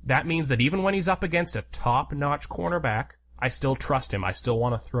 That means that even when he's up against a top-notch cornerback, I still trust him. I still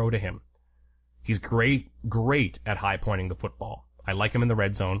want to throw to him. He's great at high-pointing the football. I like him in the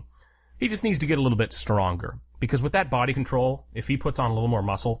red zone. He just needs to get a little bit stronger, because with that body control, if he puts on a little more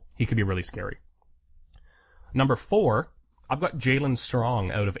muscle, he could be really scary. Number 4, I've got Jalen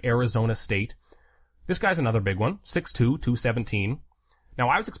Strong out of Arizona State. This guy's another big one, 6'2", 217. Now,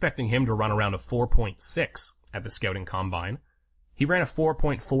 I was expecting him to run around a 4.6 at the scouting combine. He ran a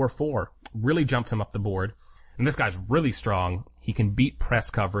 4.44, really jumped him up the board. And this guy's really strong. He can beat press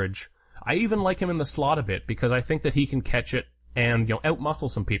coverage. I even like him in the slot a bit because I think that he can catch it and,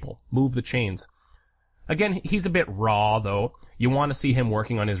 outmuscle some people, move the chains. Again, he's a bit raw, though. You want to see him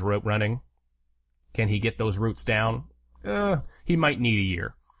working on his route running. Can he get those routes down? He might need a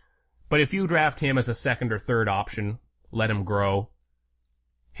year. But if you draft him as a second or third option, let him grow,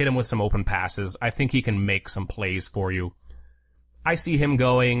 hit him with some open passes, I think he can make some plays for you. I see him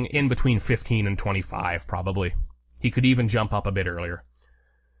going in between 15 and 25, probably. He could even jump up a bit earlier.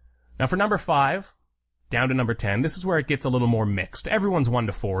 Now for number 5, down to number 10, this is where it gets a little more mixed. Everyone's 1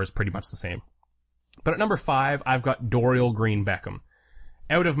 to 4 is pretty much the same. But at number 5, I've got Dorial Green-Beckham,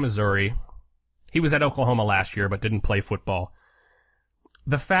 out of Missouri. He was at Oklahoma last year, but didn't play football.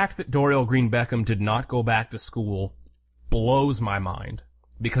 The fact that Dorial Green-Beckham did not go back to school blows my mind.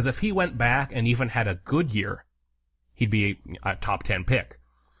 Because if he went back and even had a good year, he'd be a top 10 pick.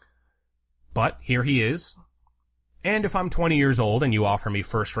 But here he is. And if I'm 20 years old and you offer me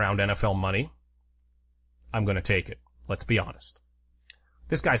first-round NFL money, I'm going to take it. Let's be honest.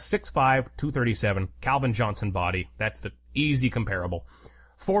 This guy's 6'5", 237, Calvin Johnson body. That's the easy comparable.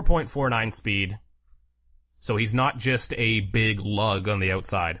 4.49 speed. So he's not just a big lug on the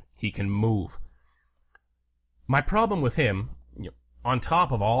outside. He can move. My problem with him, on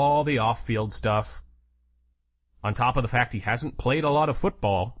top of all the off-field stuff, on top of the fact he hasn't played a lot of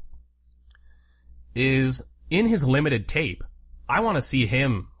football, is in his limited tape, I want to see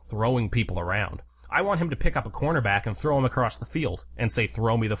him throwing people around. I want him to pick up a cornerback and throw him across the field and say,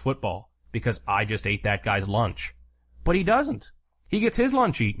 throw me the football, because I just ate that guy's lunch. But he doesn't. He gets his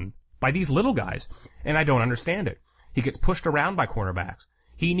lunch eaten by these little guys, and I don't understand it. He gets pushed around by cornerbacks.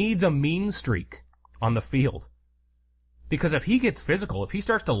 He needs a mean streak on the field. Because if he gets physical, if he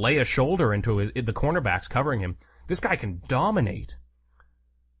starts to lay a shoulder into the cornerbacks covering him, this guy can dominate.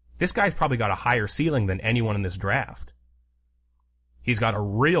 This guy's probably got a higher ceiling than anyone in this draft. He's got a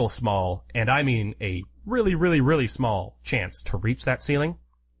real small, and I mean a really, really, really small chance to reach that ceiling,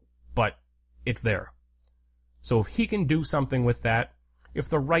 but it's there. So if he can do something with that, if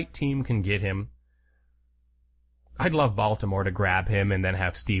the right team can get him, I'd love Baltimore to grab him and then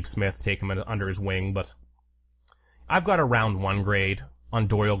have Steve Smith take him under his wing, but I've got a round 1 grade on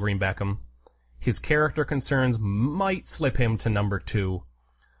Dorial Green-Beckham. His character concerns might slip him to number 2,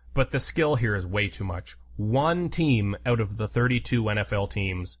 but the skill here is way too much. One team out of the 32 NFL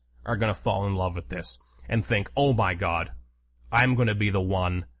teams are going to fall in love with this and think, oh my God, I'm going to be the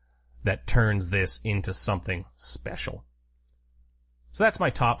one that turns this into something special. So that's my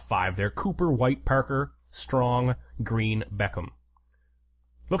top 5 there. Cooper, White, Parker, Strong, Green, Beckham.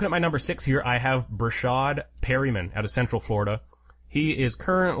 Looking at my number 6 here, I have Brashad Perryman out of Central Florida. He is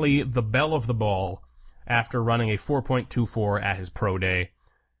currently the belle of the ball after running a 4.24 at his pro day.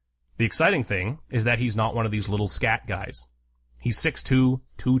 The exciting thing is that he's not one of these little scat guys. He's 6'2",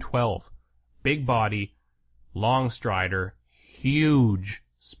 212. Big body, long strider, huge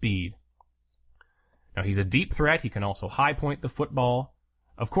speed. Now he's a deep threat. He can also high point the football.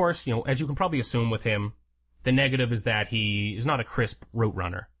 Of course, as you can probably assume with him, the negative is that he is not a crisp route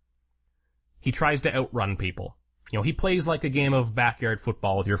runner. He tries to outrun people. He plays like a game of backyard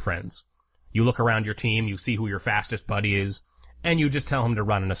football with your friends. You look around your team, you see who your fastest buddy is, and you just tell him to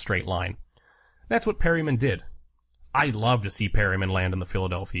run in a straight line. That's what Perryman did. I'd love to see Perryman land in the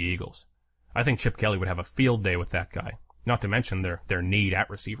Philadelphia Eagles. I think Chip Kelly would have a field day with that guy, not to mention their need at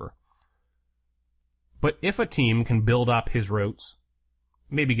receiver. But if a team can build up his routes,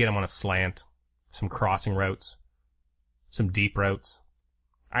 maybe get him on a slant, some crossing routes, some deep routes,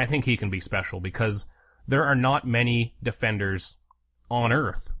 I think he can be special because there are not many defenders on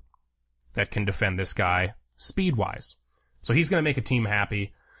earth that can defend this guy speed-wise. So he's going to make a team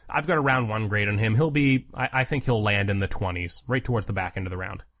happy. I've got a round 1 grade on him. I think he'll land in the 20s, right towards the back end of the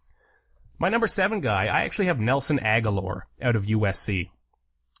round. My number 7 guy, I actually have Nelson Aguilar out of USC.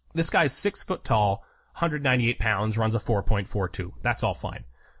 This guy's 6 foot tall, 198 pounds, runs a 4.42. That's all fine.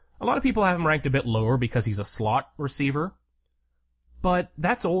 A lot of people have him ranked a bit lower because he's a slot receiver. But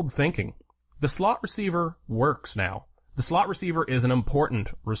that's old thinking. The slot receiver works now. The slot receiver is an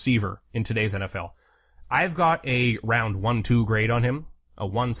important receiver in today's NFL. I've got a round 1-2 grade on him, a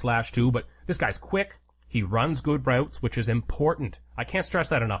 1/2, but this guy's quick. He runs good routes, which is important. I can't stress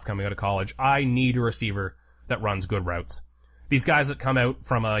that enough coming out of college. I need a receiver that runs good routes. These guys that come out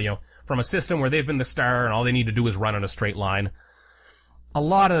from a system where they've been the star and all they need to do is run in a straight line, a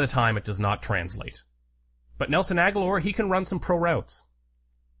lot of the time it does not translate. But Nelson Aguilar, he can run some pro routes.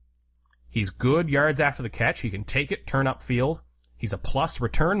 He's good yards after the catch. He can take it, turn upfield. He's a plus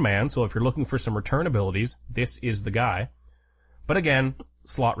return man, so if you're looking for some return abilities, this is the guy. But again,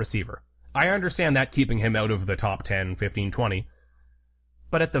 slot receiver. I understand that keeping him out of the top 10, 15, 20.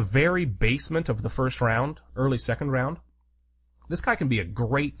 But at the very basement of the first round, early second round, this guy can be a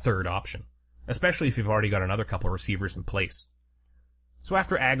great third option, especially if you've already got another couple of receivers in place. So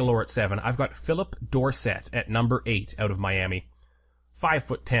after Aguilar at 7, I've got Philip Dorsett at number 8 out of Miami.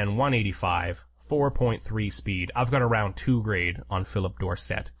 5'10", 185, 4.3 speed. I've got a round 2 grade on Philip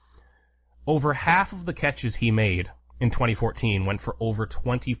Dorsett. Over half of the catches he made in 2014 went for over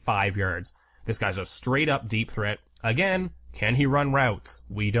 25 yards. This guy's a straight-up deep threat. Again, can he run routes?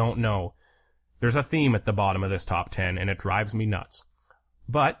 We don't know. There's a theme at the bottom of this top 10, and it drives me nuts.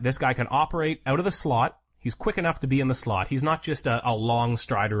 But this guy can operate out of the slot. He's quick enough to be in the slot. He's not just a long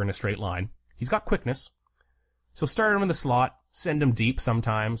strider in a straight line. He's got quickness. So start him in the slot, send him deep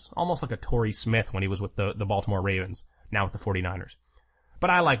sometimes, almost like a Torrey Smith when he was with the Baltimore Ravens, now with the 49ers.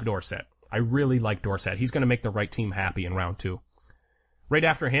 But I like Dorsett. I really like Dorsett. He's going to make the right team happy in round 2. Right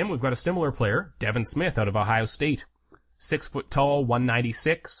after him, we've got a similar player, Devin Smith out of Ohio State. 6 foot tall,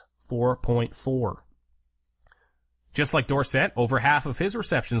 196, 4.4. Just like Dorsett, over half of his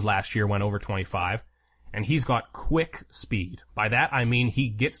receptions last year went over 25, and he's got quick speed. By that, I mean he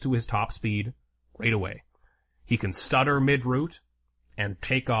gets to his top speed right away. He can stutter mid-route and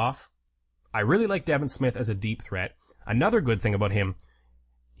take off. I really like Devin Smith as a deep threat. Another good thing about him,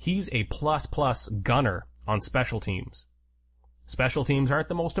 he's a plus gunner on special teams. Special teams aren't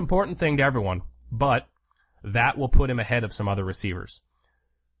the most important thing to everyone, but that will put him ahead of some other receivers.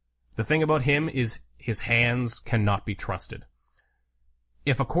 The thing about him is his hands cannot be trusted.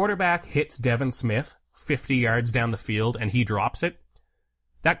 If a quarterback hits Devin Smith 50 yards down the field and he drops it,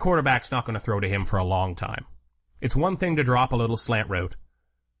 that quarterback's not going to throw to him for a long time. It's one thing to drop a little slant route,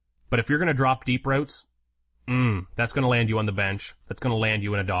 but if you're going to drop deep routes, that's going to land you on the bench. That's going to land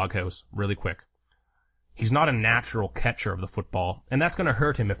you in a doghouse really quick. He's not a natural catcher of the football, and that's going to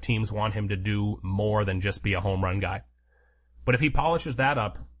hurt him if teams want him to do more than just be a home run guy. But if he polishes that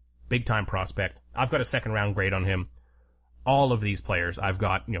up, big time prospect. I've got a second round grade on him. All of these players, I've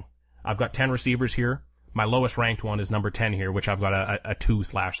got 10 receivers here. My lowest ranked one is number 10 here, which I've got a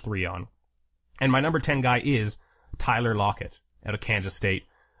 2/3 on. And my number 10 guy is Tyler Lockett out of Kansas State.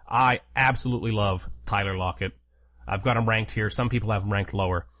 I absolutely love Tyler Lockett. I've got him ranked here. Some people have him ranked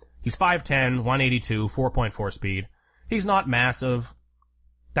lower. He's 5'10", 182, 4.4 speed. He's not massive.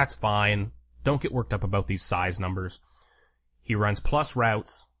 That's fine. Don't get worked up about these size numbers. He runs plus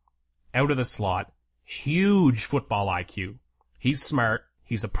routes, out of the slot, huge football IQ. He's smart.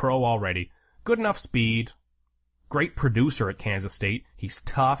 He's a pro already. Good enough speed. Great producer at Kansas State. He's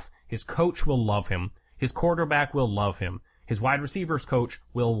tough. His coach will love him. His quarterback will love him. His wide receivers coach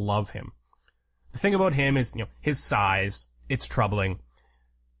will love him. The thing about him is, his size. It's troubling.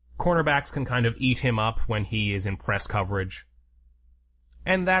 Cornerbacks can kind of eat him up when he is in press coverage.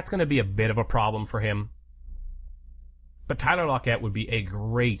 And that's going to be a bit of a problem for him. But Tyler Lockett would be a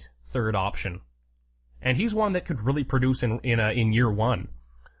great third option. And he's one that could really produce in year one.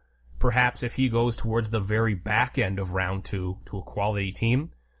 Perhaps if he goes towards the very back end of round 2 to a quality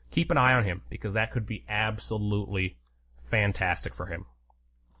team, keep an eye on him, because that could be absolutely fantastic for him.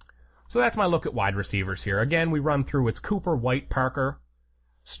 So that's my look at wide receivers here. Again, we run through, it's Cooper, White, Parker,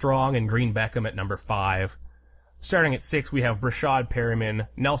 Strong, and Green Beckham at number 5. Starting at 6, we have Brashad Perryman,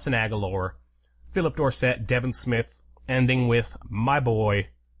 Nelson Aguilar, Philip Dorsett, Devin Smith, ending with my boy,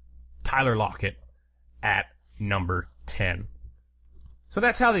 Tyler Lockett, at number 10. So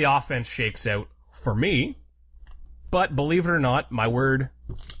that's how the offense shakes out for me. But believe it or not, my word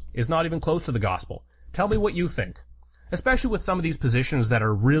is not even close to the gospel. Tell me what you think. Especially with some of these positions that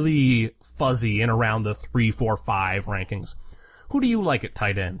are really fuzzy in around the 3, 4, 5 rankings. Who do you like at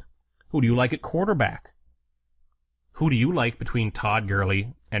tight end? Who do you like at quarterback? Who do you like between Todd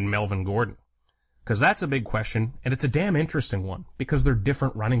Gurley and Melvin Gordon? Because that's a big question, and it's a damn interesting one, because they're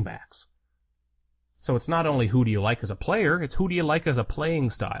different running backs. So it's not only who do you like as a player, it's who do you like as a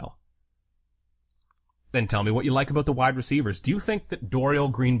playing style. Then tell me what you like about the wide receivers. Do you think that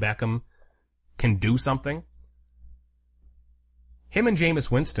Dorial Green-Beckham can do something? Him and Jameis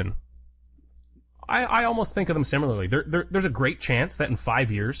Winston, I almost think of them similarly. There's a great chance that in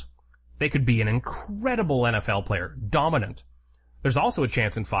 5 years, they could be an incredible NFL player, dominant. There's also a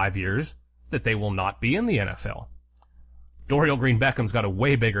chance in 5 years that they will not be in the NFL. Dorial Green-Beckham's got a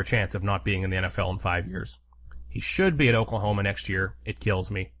way bigger chance of not being in the NFL in 5 years. He should be at Oklahoma next year. It kills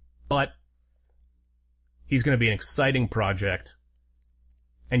me. But he's going to be an exciting project.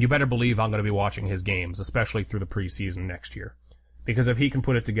 And you better believe I'm going to be watching his games, especially through the preseason next year. Because if he can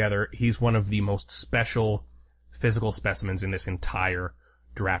put it together, he's one of the most special physical specimens in this entire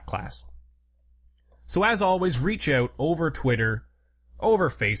draft class. So as always, reach out over Twitter,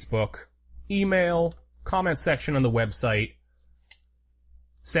 over Facebook, email, comment section on the website,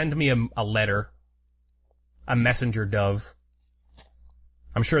 send me a letter, a messenger dove.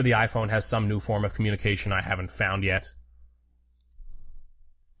 I'm sure the iPhone has some new form of communication I haven't found yet.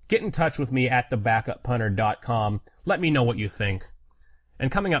 Get in touch with me at thebackupunter.com. Let me know what you think. And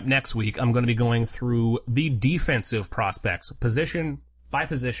coming up next week, I'm going to be going through the defensive prospects, position by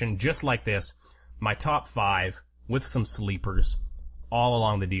position, just like this, my top 5 with some sleepers all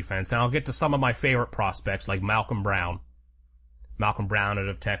along the defense. And I'll get to some of my favorite prospects like Malcolm Brown out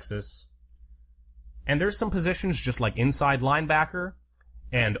of Texas. And there's some positions just like inside linebacker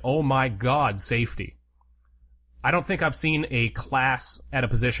and, oh my God, safety. I don't think I've seen a class at a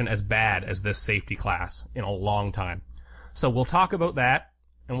position as bad as this safety class in a long time. So we'll talk about that,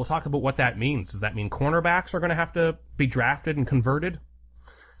 and we'll talk about what that means. Does that mean cornerbacks are going to have to be drafted and converted?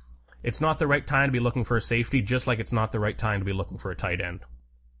 It's not the right time to be looking for a safety, just like it's not the right time to be looking for a tight end.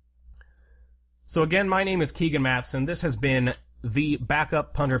 So again, my name is Keegan Matheson. This has been the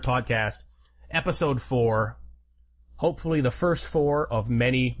Backup Punter Podcast, episode 4. Hopefully the first 4 of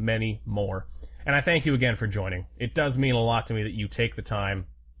many, many more. And I thank you again for joining. It does mean a lot to me that you take the time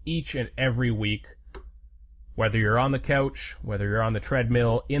each and every week, whether you're on the couch, whether you're on the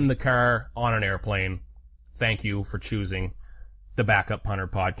treadmill, in the car, on an airplane. Thank you for choosing the Backup Punter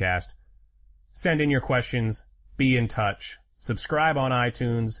Podcast. Send in your questions. Be in touch. Subscribe on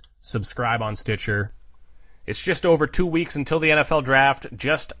iTunes. Subscribe on Stitcher. It's just over 2 weeks until the NFL draft.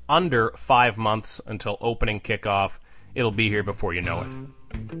 Just under 5 months until opening kickoff. It'll be here before you know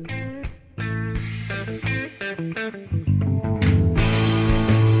it.